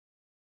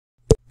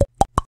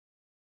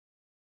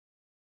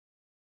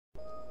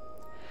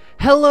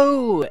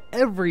Hello,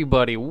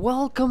 everybody.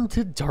 Welcome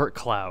to Dark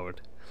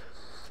Cloud.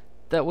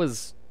 That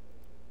was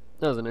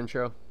an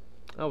intro.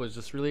 I was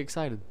just really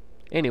excited.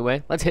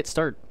 Anyway, let's hit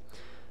start.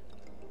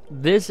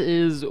 This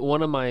is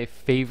one of my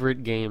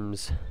favorite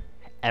games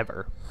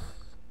ever.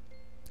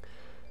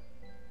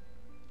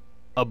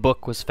 A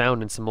book was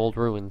found in some old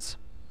ruins.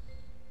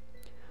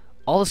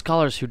 All the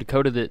scholars who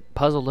decoded it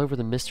puzzled over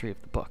the mystery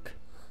of the book.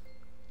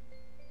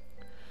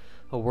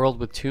 A world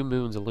with two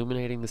moons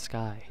illuminating the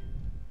sky.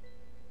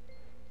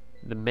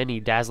 The many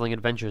dazzling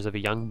adventures of a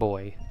young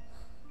boy.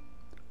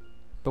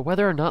 But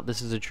whether or not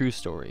this is a true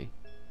story,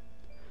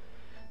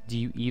 do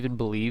you even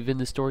believe in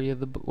the story of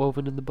the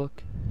woven in the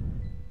book?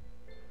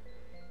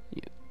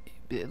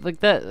 Like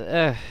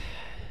that,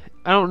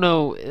 I don't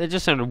know. It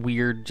just sounded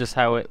weird, just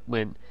how it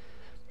went.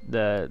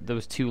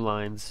 Those two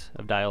lines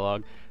of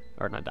dialogue,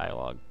 or not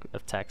dialogue,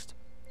 of text.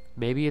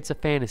 Maybe it's a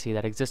fantasy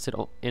that existed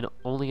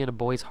only in a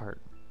boy's heart.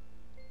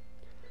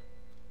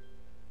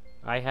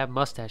 I have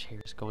mustache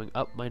hairs going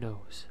up my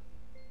nose.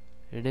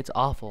 And it's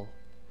awful.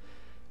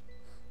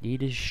 Need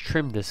to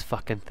trim this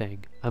fucking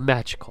thing. A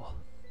magical.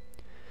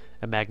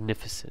 A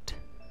magnificent.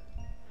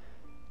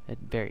 A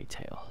fairy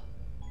tale.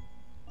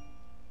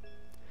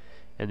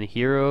 And the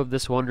hero of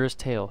this wondrous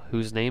tale,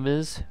 whose name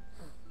is...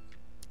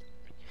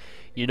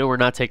 You know we're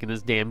not taking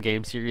this damn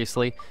game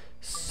seriously.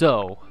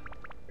 So...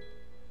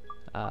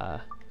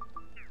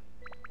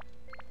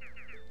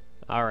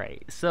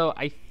 Alright, so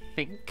I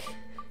think...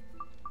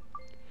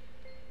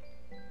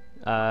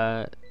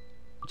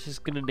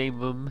 Just gonna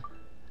name him,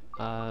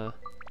 got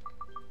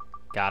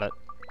it.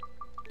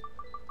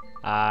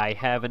 I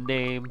have a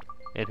name,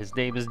 and his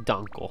name is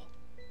Donkle.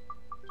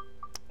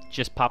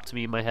 Just popped to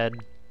me in my head,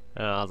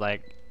 and I was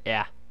like,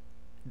 yeah,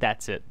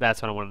 that's it.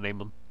 That's what I want to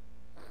name him.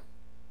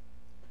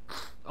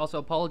 Also,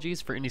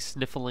 apologies for any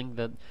sniffling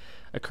that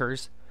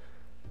occurs.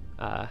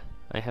 I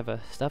have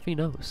a stuffy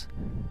nose,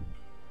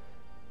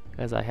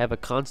 as I have a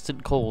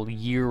constant cold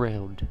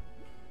year-round,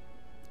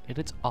 and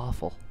it's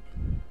awful.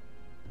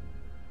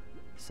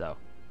 So,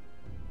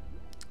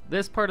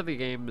 this part of the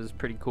game is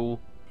pretty cool,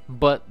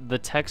 but the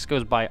text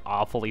goes by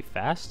awfully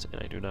fast,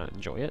 and I do not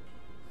enjoy it.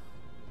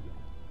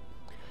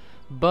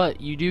 But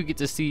you do get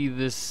to see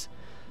this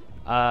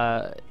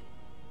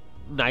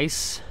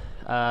nice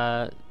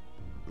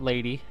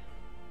lady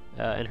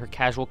in her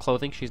casual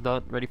clothing. She's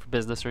not ready for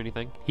business or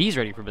anything. He's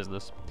ready for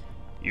business.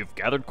 You've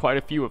gathered quite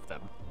a few of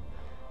them.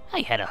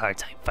 I had a hard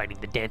time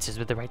finding the dancers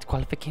with the right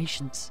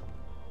qualifications.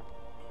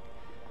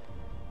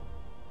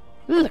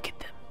 Look at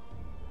them.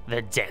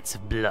 The dance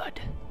of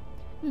blood.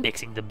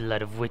 Mixing the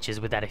blood of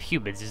witches with that of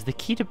humans is the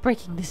key to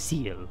breaking the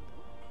seal.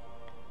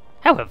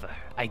 However,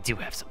 I do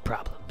have some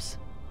problems.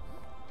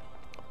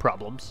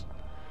 Problems?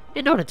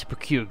 In order to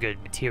procure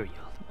good material,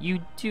 you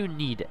do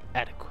need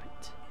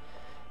adequate.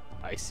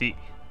 I see.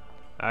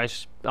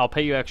 I'll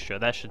pay you extra.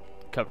 That should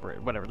cover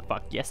it. Whatever the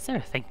fuck. Yes, sir.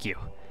 Thank you.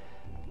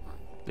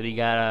 Then you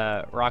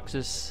got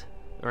Roxas,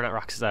 or not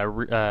Roxas.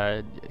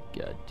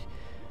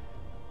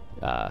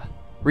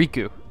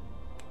 Riku.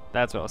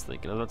 That's what I was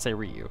thinking. I was about to say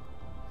Ryu.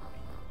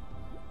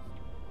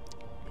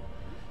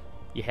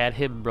 You had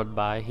him run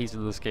by. He's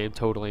in this game,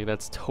 totally.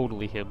 That's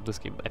totally him. This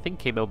game, I think,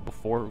 came out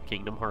before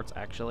Kingdom Hearts,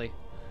 actually.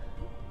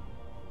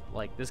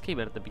 Like, this came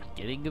out at the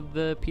beginning of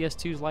the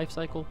PS2's life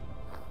cycle.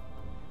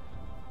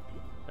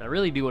 I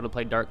really do want to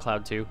play Dark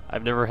Cloud 2.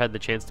 I've never had the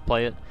chance to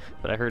play it,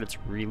 but I heard it's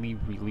really,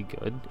 really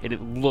good. And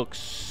it looks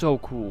so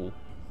cool.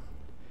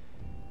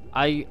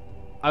 I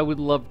would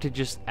love to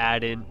just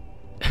add in...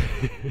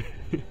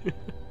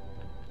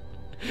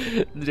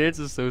 The dance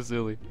is so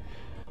silly.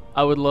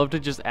 I would love to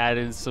just add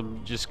in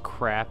some just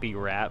crappy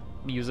rap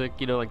music,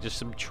 you know, like just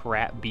some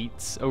trap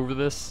beats over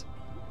this.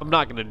 I'm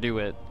not gonna do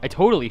it. I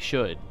totally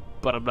should,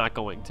 but I'm not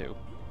going to.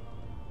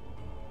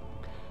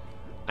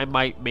 I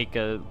might make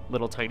a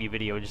little tiny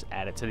video and just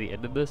add it to the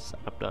end of this.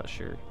 I'm not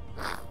sure.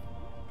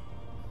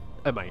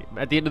 I might.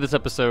 At the end of this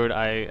episode,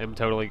 I am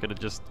totally gonna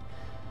just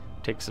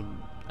take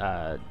some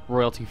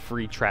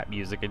royalty-free trap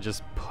music and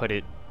just put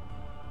it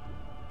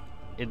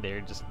in there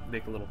and just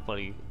make a little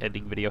funny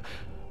ending video.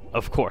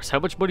 Of course, how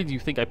much money do you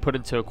think I put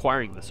into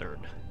acquiring this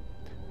urn?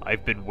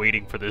 I've been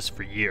waiting for this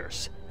for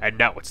years, and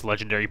now its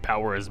legendary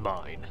power is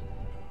mine.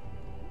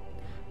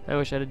 I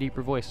wish I had a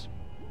deeper voice.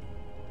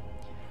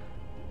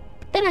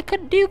 But then I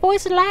couldn't do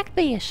voices like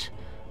this.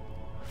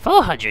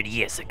 400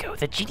 years ago,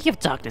 the Genie of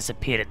Darkness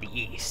appeared in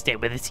the east,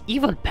 and with its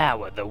evil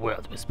power, the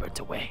world was burnt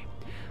away.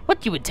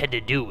 What do you intend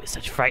to do with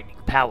such frightening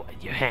power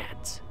in your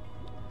hands?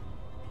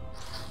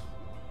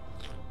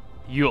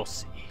 You'll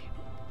see.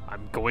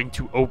 I'm going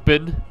to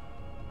open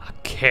a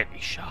candy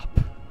shop.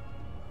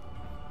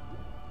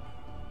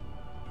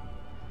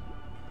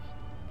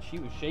 She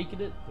was shaking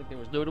it like there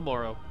was no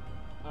tomorrow.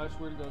 I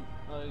swear to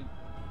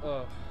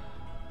God,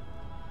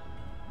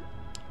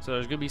 So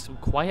there's gonna be some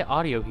quiet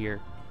audio here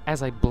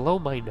as I blow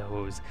my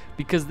nose,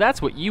 because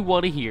that's what you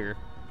want to hear.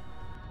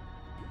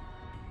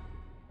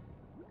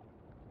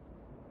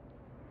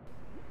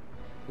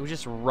 It was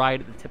just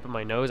right at the tip of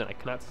my nose, and I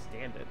could not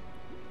stand it.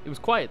 It was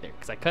quiet there,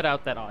 because I cut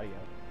out that audio.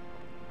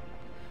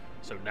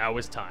 So now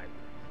is time.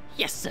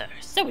 Yes, sir.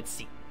 So it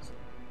seems.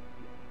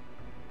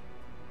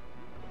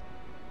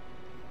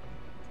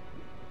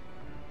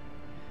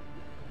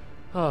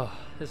 Oh,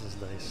 this is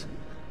nice.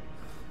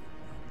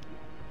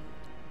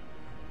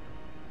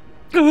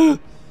 Oh,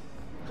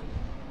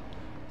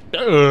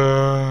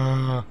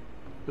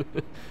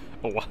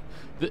 wow.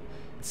 Did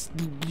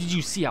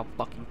you see how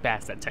fucking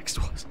fast that text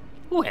was?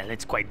 Well,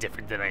 it's quite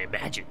different than I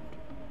imagined.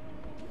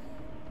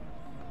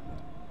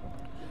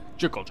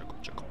 Jickle, jickle,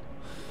 jickle.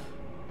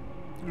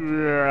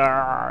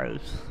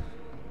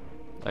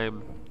 I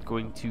am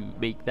going to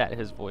make that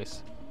his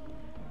voice.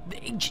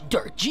 The ancient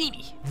dark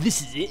genie.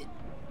 This is it.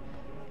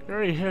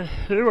 Hey,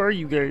 who are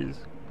you guys?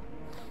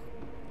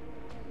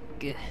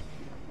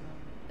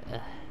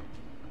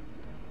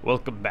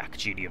 Welcome back,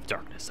 Genie of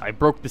Darkness. I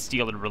broke the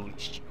seal and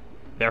released you.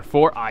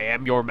 Therefore, I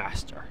am your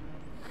master.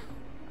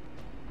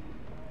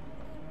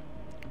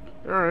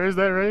 Oh, is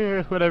that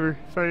right? Whatever,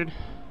 fine.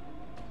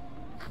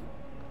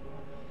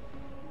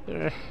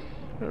 I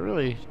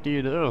really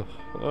need. Oh,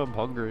 I'm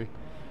hungry.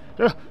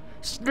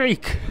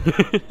 Snake!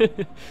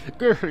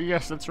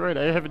 Yes, that's right.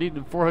 I haven't eaten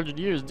in 400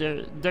 years.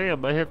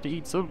 Damn, I have to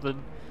eat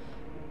something.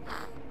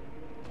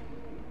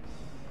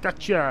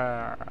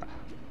 Gotcha!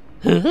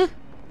 Huh?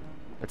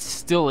 That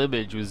still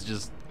image was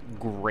just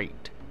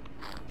great.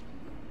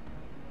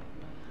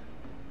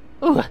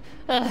 Oh,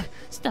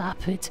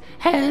 stop it.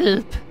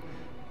 Help!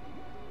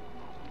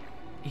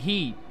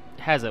 He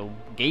has a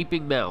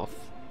gaping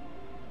mouth.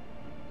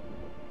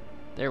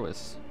 There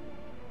was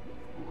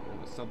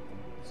something.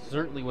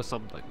 Certainly was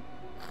something.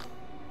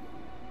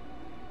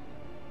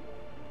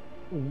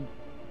 I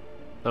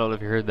don't know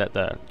if you heard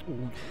that.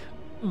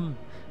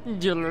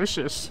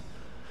 Delicious.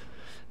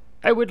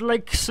 I would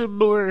like some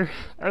more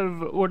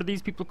of, what are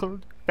these people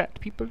called? Fat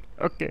people?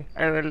 Okay,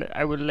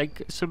 I would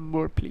like some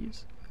more,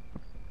 please.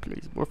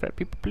 Please, more fat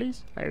people,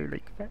 please. I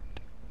like fat.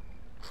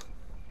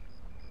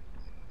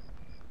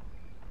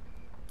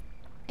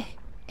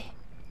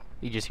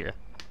 You just hear.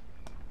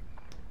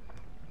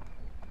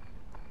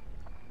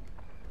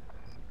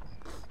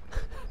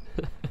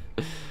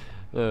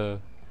 Open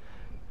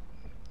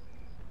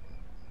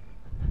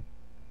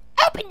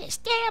this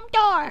damn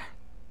door!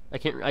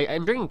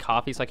 I'm drinking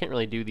coffee, so I can't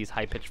really do these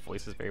high-pitched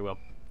voices very well.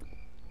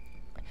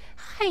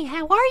 Hi,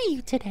 how are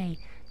you today?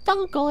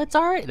 Donkle, it's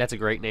already... That's a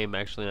great name,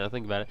 actually, now I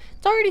think about it.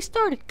 It's already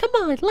started. Come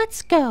on,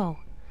 let's go.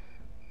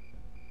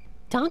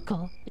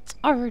 Donkle, it's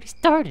already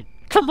started.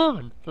 Come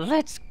on,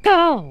 let's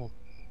go.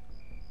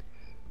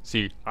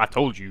 See, I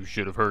told you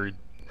should have heard.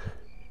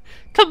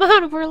 Come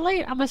on, we're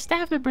late. I'm a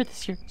staff member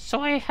this year,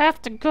 so I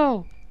have to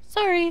go.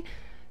 Sorry.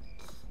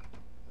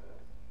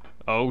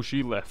 Oh,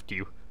 she left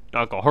you.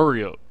 Donkle,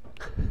 hurry up.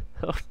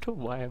 I don't know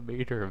why I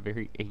made her a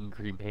very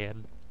angry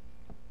man.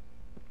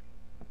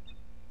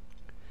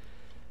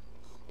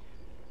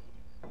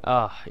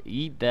 Ah,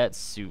 eat that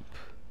soup.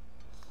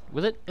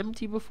 Was it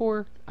empty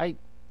before? I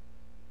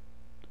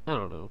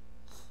don't know.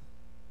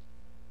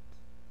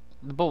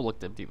 The bowl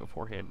looked empty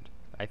beforehand,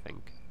 I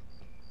think.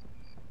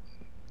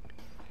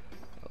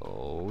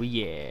 Oh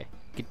yeah,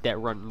 get that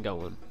running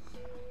going.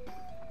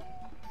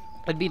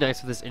 It'd be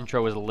nice if this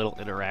intro was a little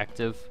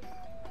interactive.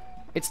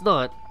 It's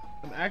not.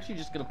 I'm actually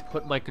just gonna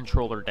put my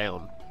controller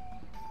down.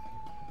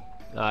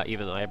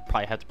 Even though I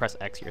probably have to press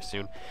X here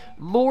soon.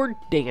 More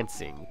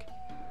dancing.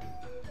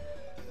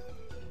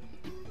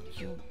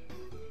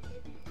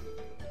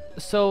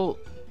 So,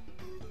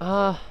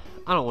 I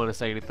don't want to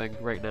say anything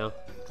right now.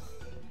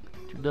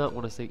 Do not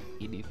want to say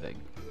anything.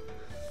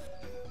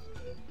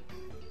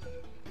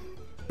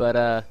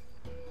 But,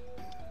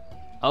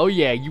 oh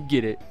yeah, you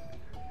get it.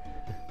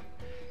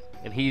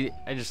 And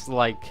I just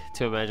like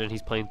to imagine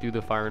he's playing Through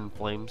the Fire and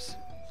Flames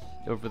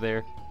over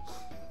there.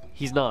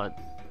 He's not.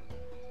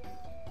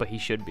 But he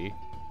should be.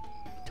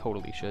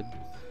 Totally should.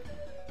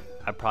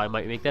 I probably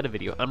might make that a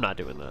video. I'm not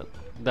doing that.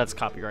 That's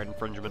copyright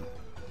infringement.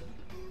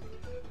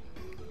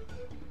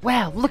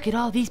 Wow, look at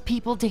all these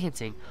people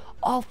dancing.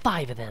 All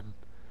 5 of them.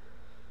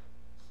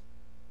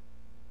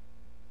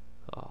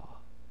 Oh.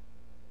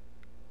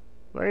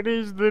 Why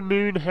does the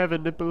moon have a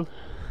nipple?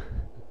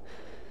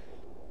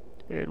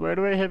 And why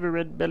do I have a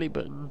red belly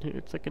button?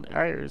 It's like an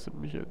eye or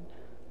some shit.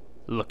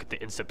 Look at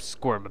the insects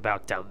squirm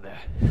about down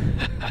there.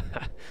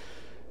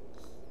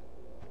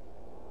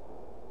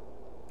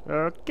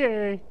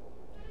 Okay.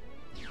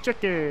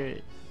 Check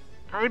it.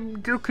 I'm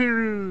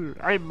Goku.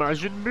 I'm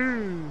Majin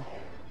Buu.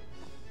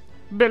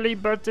 Belly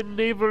button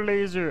navel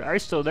laser. I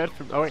stole that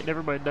from. Oh wait,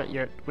 never mind. Not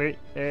yet. Wait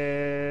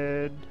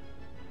and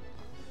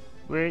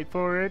wait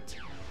for it.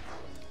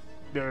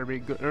 There we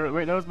go.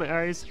 Wait, that was my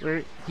eyes.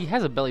 Wait. He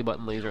has a belly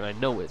button laser, and I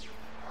know it.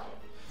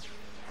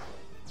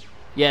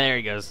 Yeah, there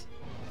he goes.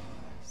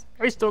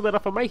 I stole that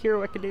off of My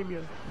Hero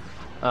Academia.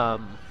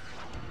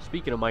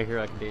 Speaking of My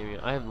Hero Academia,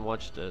 I haven't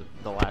watched the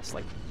last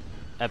like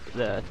I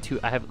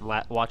haven't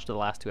watched the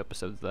last 2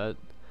 episodes that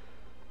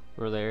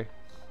were there.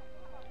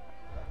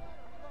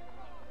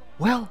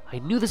 Well, I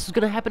knew this was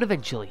gonna happen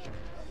eventually.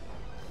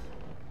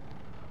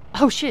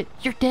 Oh shit,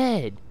 you're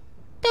dead.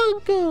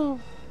 Donkle!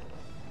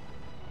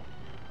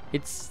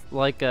 It's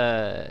like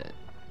a...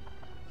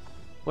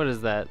 What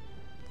is that?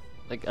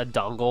 Like a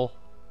dongle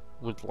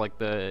with like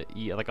the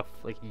like a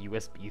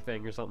USB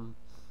thing or something.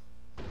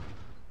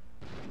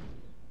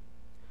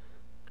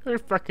 They're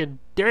fucking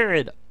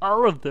dead,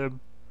 all of them.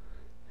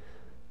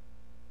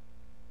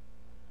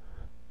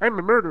 I'm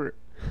a murderer.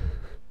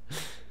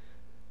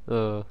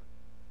 And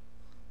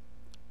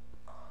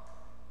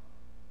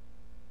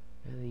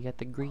you got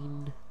the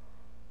green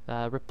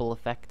ripple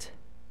effect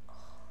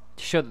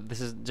to show that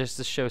this is just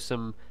to show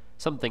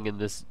something in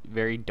this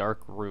very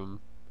dark room.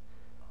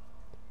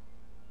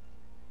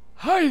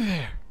 Hi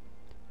there!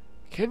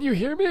 Can you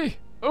hear me?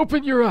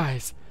 Open your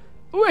eyes!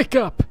 Wake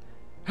up!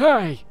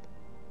 Hi!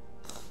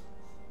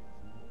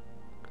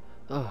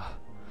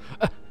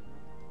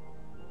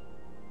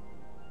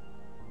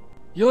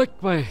 You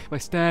like my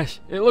stash?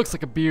 It looks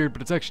like a beard,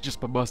 but it's actually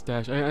just my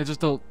mustache. I just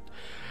don't...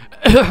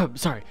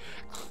 Sorry.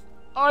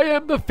 I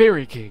am the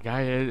Fairy King.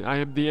 I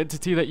am the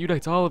entity that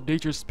unites all of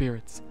nature's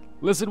spirits.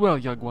 Listen well,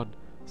 young one.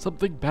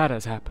 Something bad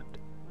has happened.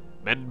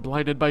 Men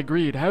blinded by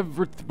greed have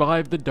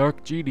revived the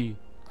Dark Genie.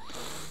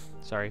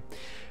 Sorry.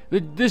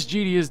 This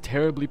genie is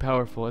terribly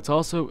powerful. It's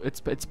also its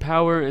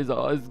power is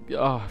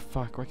oh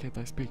fuck, why can't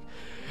I speak?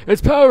 Its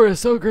power is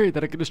so great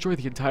that it can destroy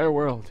the entire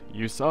world.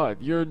 You saw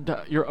it.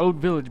 Your own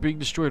village being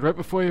destroyed right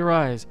before your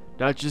eyes.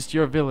 Not just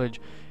your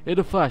village. In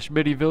a flash,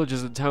 many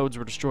villages and towns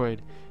were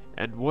destroyed.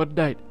 And one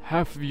night,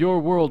 half of your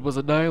world was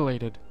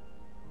annihilated.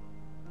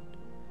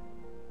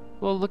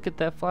 Well, look at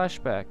that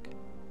flashback.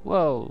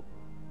 Whoa.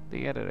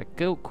 They added a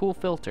cool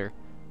filter.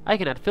 I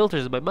can add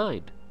filters in my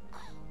mind.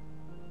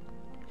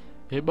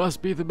 It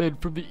must be the men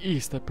from the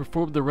east that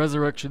performed the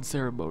resurrection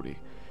ceremony.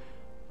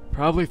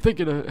 Probably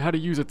thinking of how to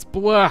use its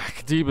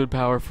black demon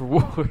power for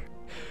war,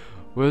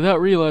 without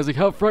realizing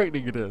how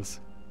frightening it is.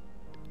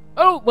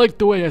 I don't like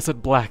the way I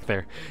said black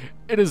there.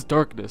 It is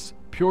darkness,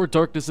 pure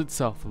darkness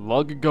itself.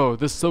 Long ago,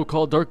 this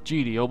so-called Dark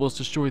Genie almost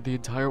destroyed the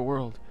entire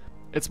world.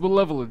 Its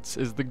malevolence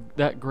is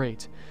that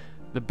great.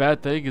 The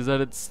bad thing is that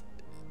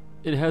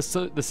it has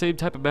the same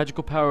type of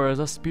magical power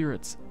as us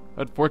spirits.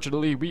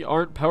 Unfortunately, we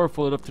aren't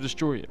powerful enough to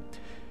destroy it.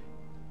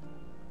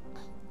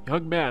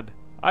 Young man,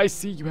 I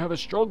see you have a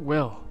strong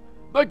will.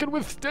 I can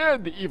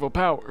withstand the evil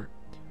power.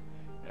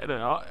 And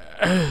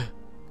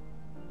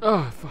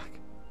oh, fuck.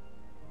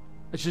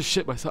 I just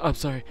shit myself. I'm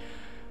sorry.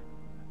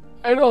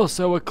 And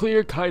also a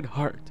clear, kind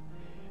heart.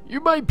 You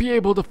might be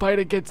able to fight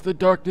against the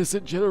darkness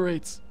it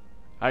generates.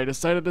 I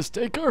decided to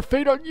stake our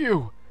fate on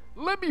you.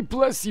 Let me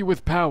bless you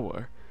with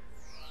power.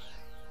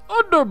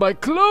 Under my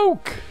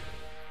cloak!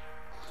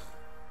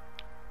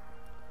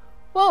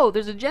 Whoa,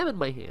 there's a gem in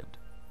my hand.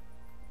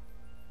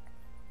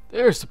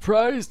 They're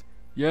surprised?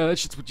 Yeah, that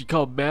shit's what you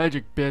call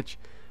magic, bitch.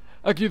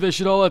 I do that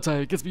shit all the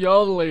time. It gets me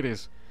all the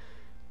ladies.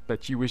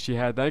 Bet you wish you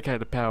had that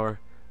kind of power.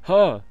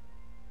 Huh?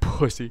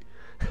 Pussy.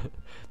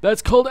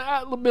 That's called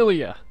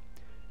Atlamilia.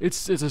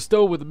 It's a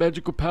stone with a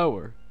magical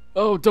power.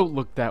 Oh, don't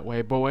look that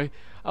way, boy.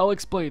 I'll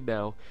explain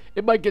now.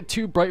 It might get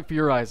too bright for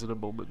your eyes in a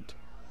moment.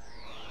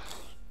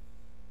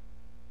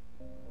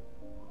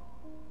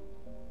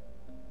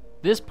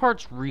 This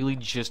part's really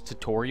just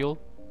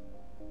tutorial.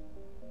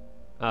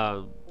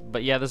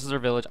 But yeah, this is our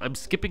village. I'm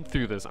skipping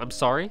through this. I'm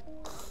sorry,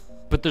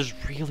 but there's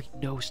really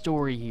no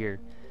story here.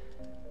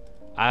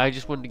 I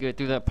just wanted to get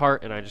through that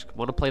part, and I just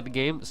want to play the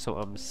game, so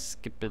I'm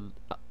skipping.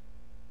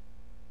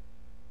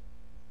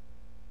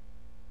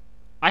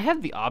 I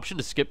have the option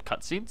to skip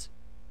cutscenes.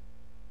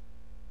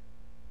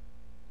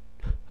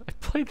 I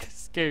played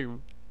this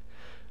game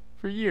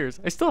for years.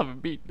 I still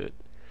haven't beaten it.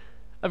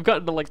 I've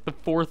gotten to like the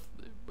fourth,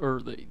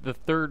 or the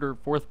third or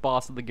fourth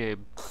boss in the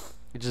game,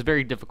 which is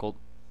very difficult.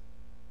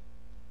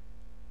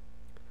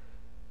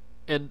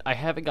 And I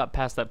haven't got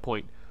past that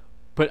point,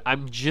 but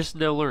I'm just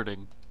now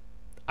learning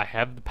I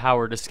have the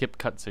power to skip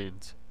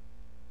cutscenes.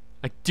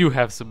 I do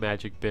have some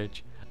magic,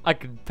 bitch. I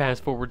can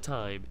fast forward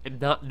time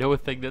and not know a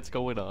thing that's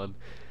going on.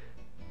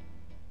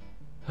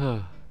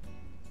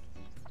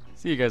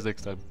 See you guys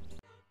next time.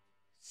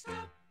 Stop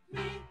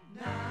me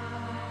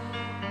now.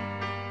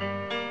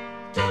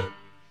 Don't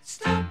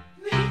stop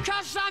me,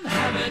 'cause I'm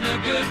having a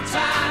good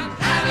time,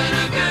 having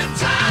a good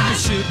time. The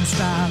shooting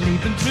star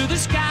leaping through the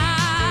sky.